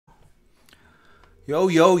Yo,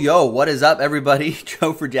 yo, yo, what is up, everybody?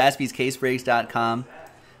 Joe for JaspysCaseBreaks.com.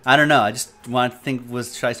 I don't know, I just want to think,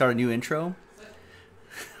 should I start a new intro?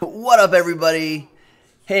 What up, everybody?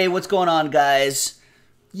 Hey, what's going on, guys?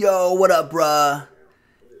 Yo, what up, bruh?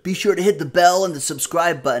 Be sure to hit the bell and the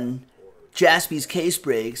subscribe button. Jaspy's Case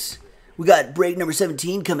Breaks. We got break number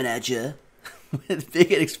 17 coming at you. With Big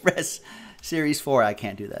Hit Express Series 4. I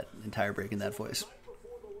can't do that entire break in that voice.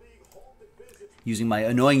 Using my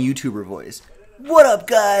annoying YouTuber voice. What up,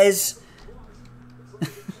 guys?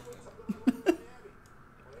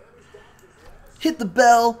 Hit the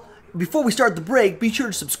bell. Before we start the break, be sure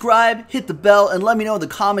to subscribe, hit the bell, and let me know in the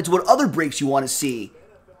comments what other breaks you want to see.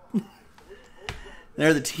 There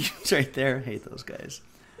are the teams right there. I hate those guys.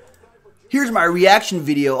 Here's my reaction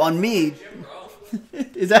video on me.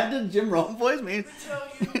 Is that the Jim Rome voice? Man?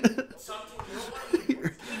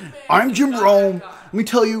 I'm Jim Rome. Let me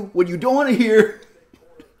tell you what you don't want to hear.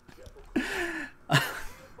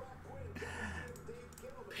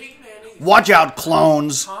 Watch out,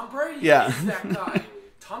 clones. Tom Brady is that guy.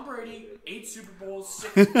 Tom Brady, 8 Super Bowls,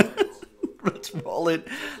 6 wins. Let's roll it.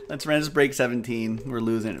 Let's run this break 17. We're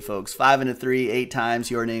losing it, folks. 5 and 3, 8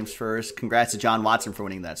 times. Your name's first. Congrats to John Watson for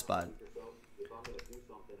winning that spot.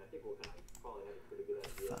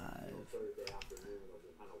 5.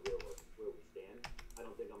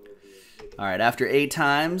 All right, after 8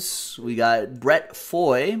 times, we got Brett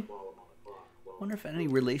Foy. Wonder if any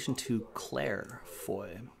relation to Claire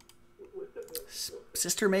Foy.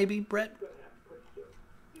 Sister, maybe, Brett?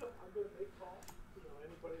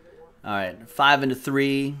 All right, 5 and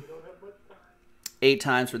 3. 8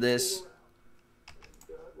 times for this.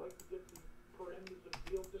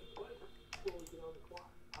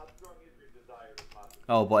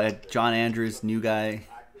 Oh, boy, John Andrews, new guy.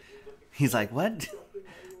 He's like, what?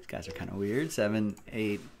 These guys are kind of weird. 7,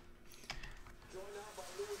 8.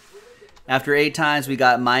 After 8 times, we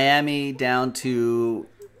got Miami down to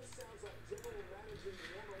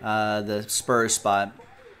the Spurs spot.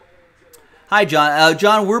 Hi, John.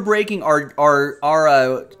 John, we're breaking our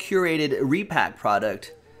curated repack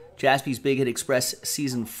product. Jaspy's Big Hit Express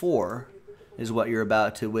Season 4 is what you're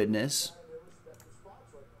about to witness.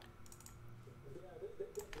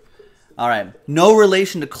 All right. No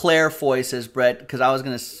relation to Claire Foy, says Brett, because I was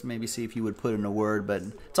going to maybe see if you would put in a word, but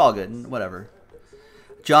it's all good. Whatever.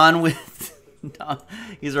 John with...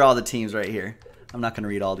 These are all the teams right here. I'm not going to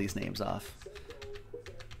read all these names off.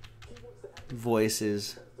 Voice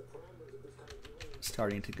is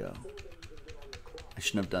starting to go. I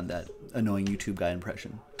shouldn't have done that annoying YouTube guy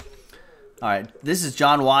impression. All right, this is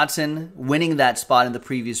John Watson winning that spot in the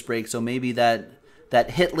previous break, so maybe that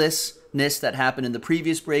hitlessness that happened in the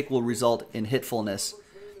previous break will result in hitfulness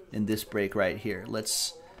in this break right here.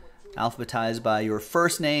 Let's alphabetize by your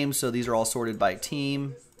first name, so these are all sorted by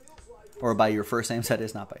team, or by your first names, that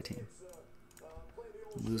is, not by team.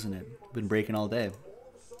 I'm losing it. Been breaking all day.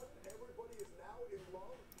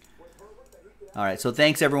 All right, so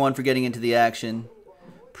thanks everyone for getting into the action.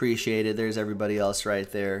 Appreciate it. There's everybody else right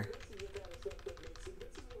there.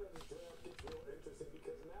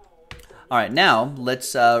 All right, now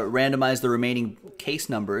let's randomize the remaining case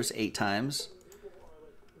numbers 8 times.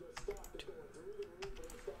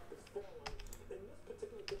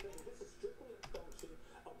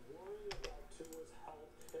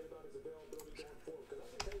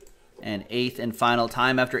 And 8th and final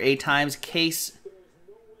time after 8 times, case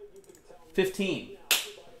 15.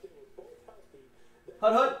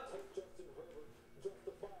 Hut hut.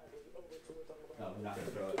 No, I'm not going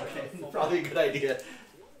to throw it. Okay, probably a good idea.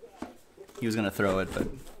 He was going to throw it, but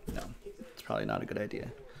no, it's probably not a good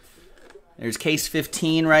idea. There's case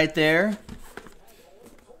 15 right there.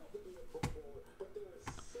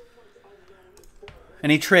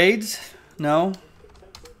 Any trades? No?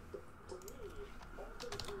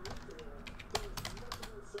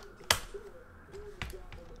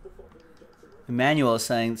 Emmanuel is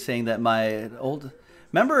saying that my old...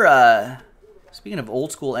 Remember, speaking of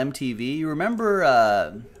old school MTV, you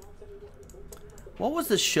remember, what was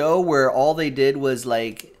the show where all they did was,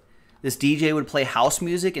 like, this DJ would play house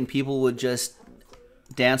music and people would just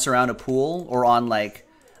dance around a pool or on, like,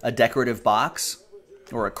 a decorative box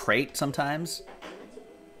or a crate sometimes?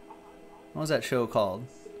 What was that show called?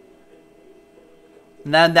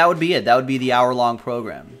 And then that would be it. That would be the hour-long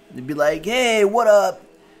program. It'd be like, hey, what up?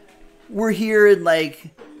 We're here in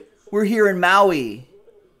Maui,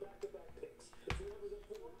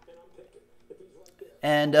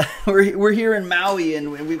 and we're here in Maui,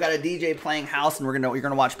 and we've got a DJ playing house, and you're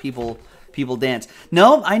gonna watch people dance.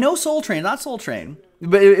 No, I know Soul Train, not Soul Train,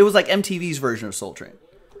 but it was like MTV's version of Soul Train.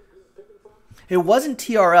 It wasn't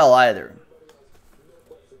TRL either.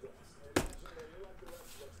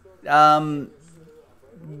 Yeah,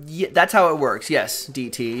 that's how it works. Yes,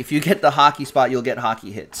 DT. If you get the hockey spot, you'll get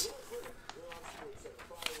hockey hits.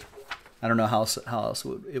 I don't know how else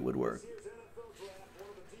it would work.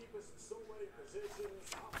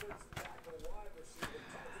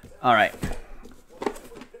 All right.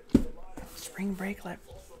 Spring break, like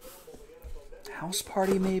house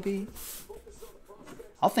party, maybe.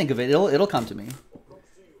 I'll think of it. It'll come to me.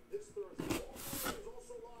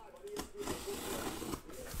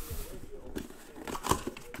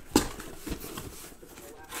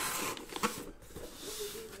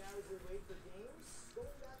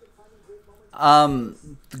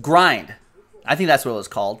 Grind. I think that's what it was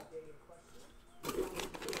called.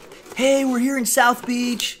 Hey, we're here in South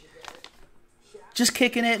Beach. Just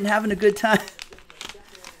kicking it and having a good time.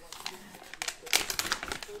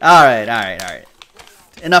 All right.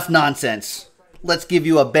 Enough nonsense. Let's give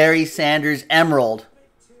you a Barry Sanders Emerald.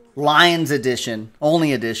 Lions edition.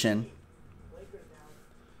 Only edition.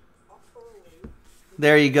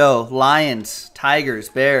 There you go. Lions, Tigers,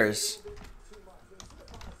 Bears.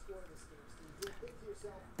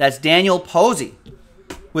 That's Daniel Posey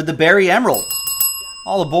with the Barry Emerald.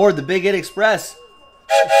 All aboard the Big Hit Express.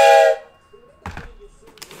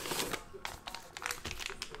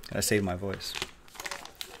 Gotta save my voice.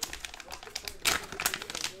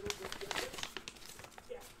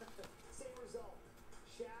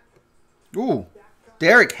 Ooh,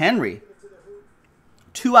 Derrick Henry.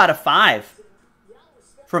 2 out of 5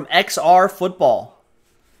 from XR Football.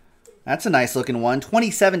 That's a nice looking one.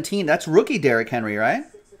 2017. That's rookie Derrick Henry, right?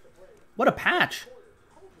 What a patch.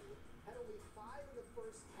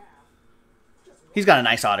 He's got a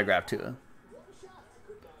nice autograph, too.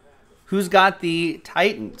 Who's got the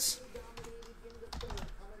Titans?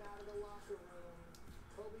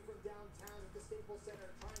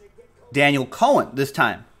 Daniel Cohen this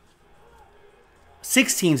time.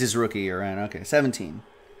 16's his rookie year, right? Okay, 17.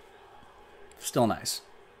 Still nice.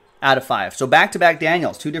 Out of 5. So back-to-back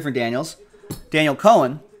Daniels. 2 different Daniels. Daniel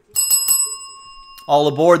Cohen. All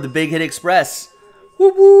aboard the Big Hit Express.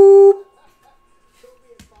 Whoop, whoop.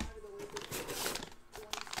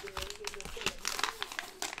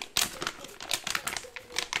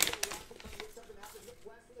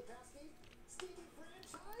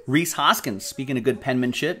 Reese Hoskins, speaking of good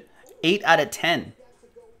penmanship, 8 out of 10.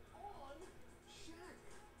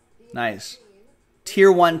 Nice.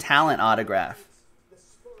 Tier 1 talent autograph.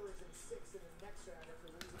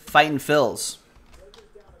 Fightin' Phils.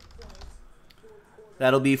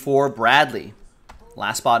 That'll be for Bradley.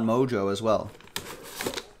 Last spot mojo as well.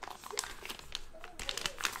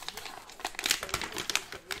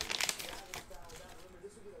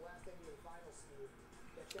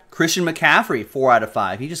 Christian McCaffrey, 4 out of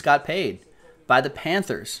 5. He just got paid by the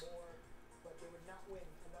Panthers.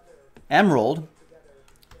 Emerald.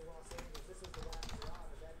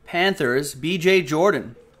 Panthers, BJ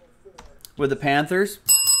Jordan with the Panthers.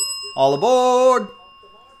 All aboard.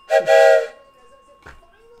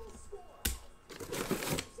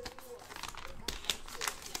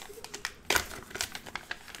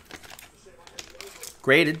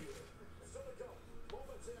 Graded.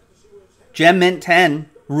 Gem Mint 10,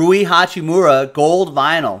 Rui Hachimura, gold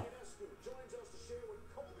vinyl.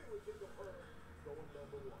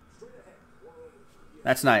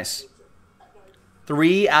 That's nice.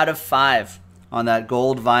 3 out of 5 on that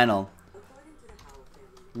gold vinyl.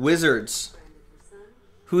 Wizards.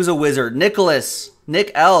 Who's a wizard? Nicholas.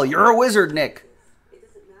 Nick L. You're a wizard, Nick.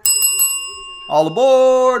 All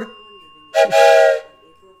aboard.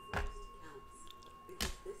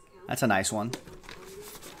 That's a nice one.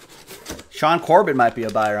 Sean Corbett might be a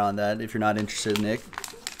buyer on that if you're not interested, Nick.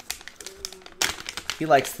 He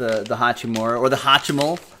likes the Hachimura, or the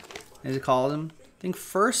Hachimal, as he calls him. I think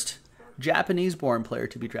first Japanese-born player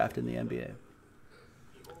to be drafted in the NBA.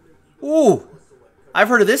 Ooh, I've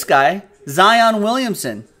heard of this guy, Zion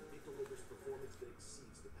Williamson,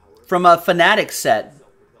 from a Fanatics set.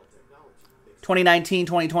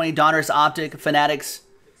 2019-2020 Donruss Optic Fanatics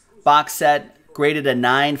box set, graded a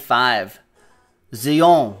 9.5.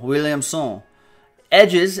 Zion Williamson.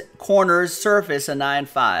 Edges, corners, surface, a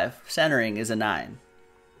 9.5. Centering is a 9.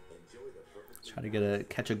 Let's try to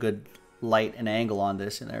catch a good light and angle on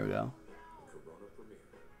this, and there we go.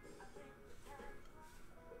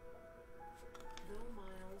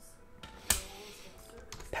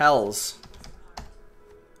 Pels.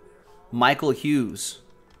 Michael Hughes.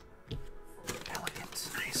 Pelicans.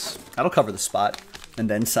 Nice. That'll cover the spot. And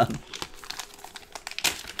then some.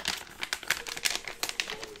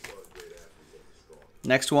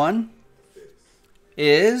 Next one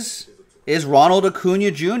is Ronald Acuna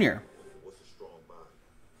Jr.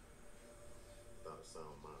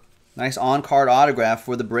 Nice on-card autograph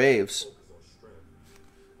for the Braves.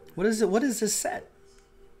 What is it? What is this set?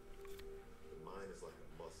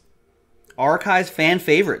 Archives fan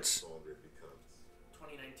favorites.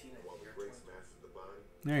 2019.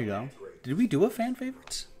 There you go. Did we do a fan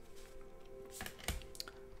favorites?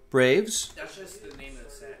 Braves. That's just the name of the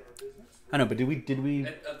set. I know, but did we?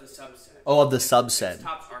 Of the subset. Oh, of the subset.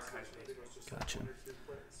 Topps Archives baseball. Gotcha.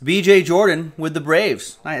 BJ Jordan with the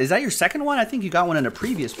Braves. Is that your second one? I think you got one in a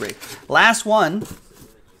previous break. Last one.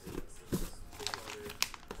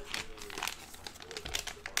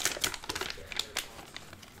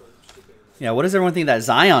 Yeah, what does everyone think that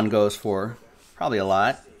Zion goes for? Probably a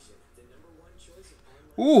lot.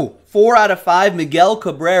 Ooh, 4 out of 5 Miguel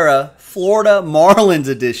Cabrera, Florida Marlins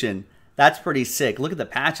edition. That's pretty sick. Look at the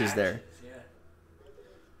patches there. Yeah.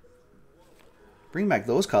 Bring back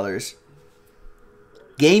those colors.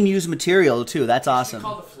 Game used material too. That's awesome.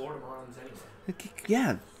 Call the Florida Marlins anyway.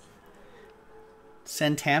 Yeah.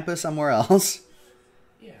 Send Tampa somewhere else.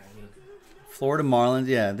 Yeah, I mean, Florida Marlins.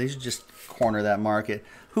 Yeah, they should just corner that market.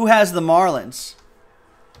 Who has the Marlins?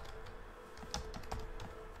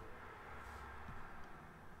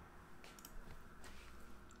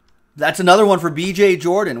 That's another one for BJ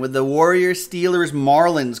Jordan with the Warriors, Steelers,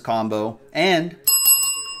 Marlins combo. And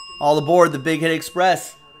all aboard the Big Hit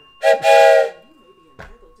Express.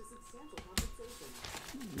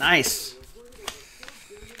 Nice.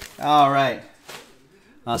 All right.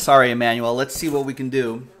 Sorry, Emmanuel. Let's see what we can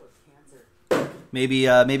do. Maybe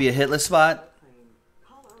a hitless spot.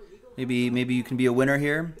 Maybe you can be a winner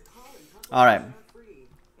here. All right.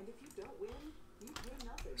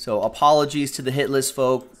 So apologies to the hitless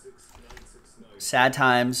folk. Sad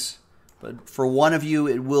times. But for one of you,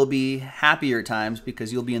 it will be happier times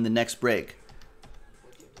because you'll be in the next break.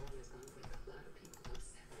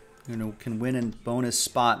 You can win a bonus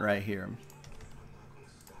spot right here.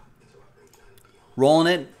 Rolling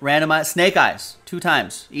it, randomize, snake eyes, 2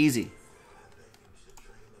 times, easy.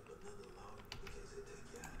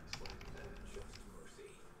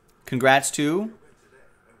 Congrats to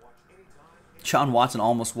John Watson.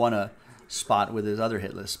 Almost won a spot with his other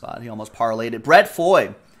hitless spot. He almost parlayed it. Brett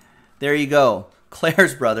Foy, there you go.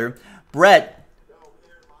 Claire's brother. Brett,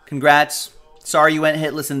 congrats. Sorry you went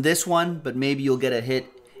hitless in this one, but maybe you'll get a hit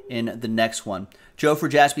in the next one. Joe for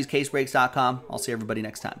JaspysCaseBreaks.com. I'll see everybody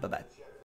next time. Bye-bye.